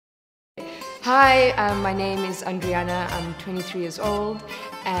Hi, my name is Andrianna. I'm 23 years old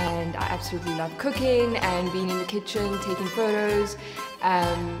and I absolutely love cooking and being in the kitchen, taking photos,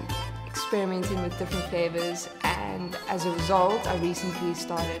 experimenting with different flavors, and as a result I recently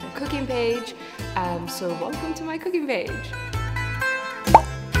started a cooking page, so welcome to my cooking page.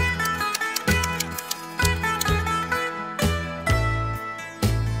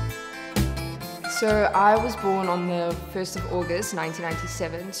 So I was born on the 1st of August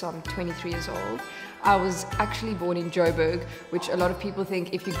 1997, so I'm 23 years old. I was actually born in Joburg, which a lot of people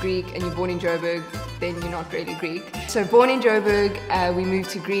think if you're Greek and you're born in Joburg, then you're not really Greek. So born in Joburg, we moved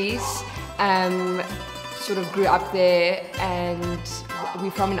to Greece, sort of grew up there, and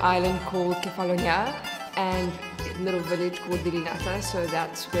we're from an island called Kefalonia and a little village called Andrianna, so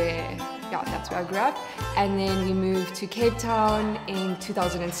that's where I grew up. And then we moved to Cape Town in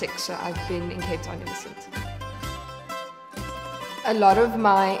 2006, so I've been in Cape Town ever since. A lot of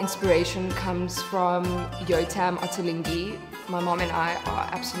my inspiration comes from Yotam Ottolenghi. My mom and I are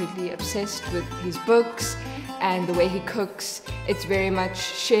absolutely obsessed with his books and the way he cooks. It's very much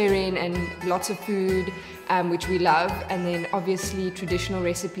sharing and lots of food, which we love, and then obviously traditional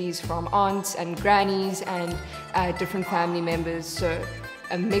recipes from aunts and grannies and different family members. So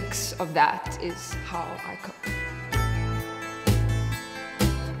a mix of that is how I cook.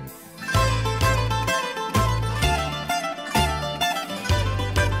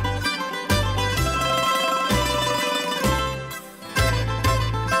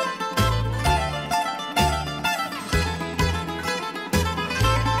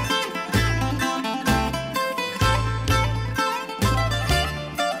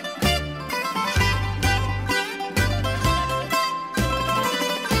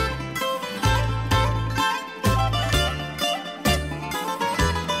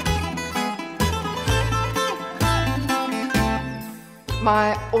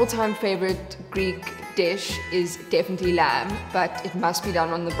 My all-time favorite Greek dish is definitely lamb, but it must be done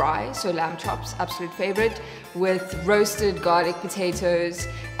on the braai, so lamb chops, absolute favorite, with roasted garlic potatoes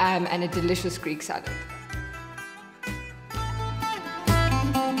and a delicious Greek salad.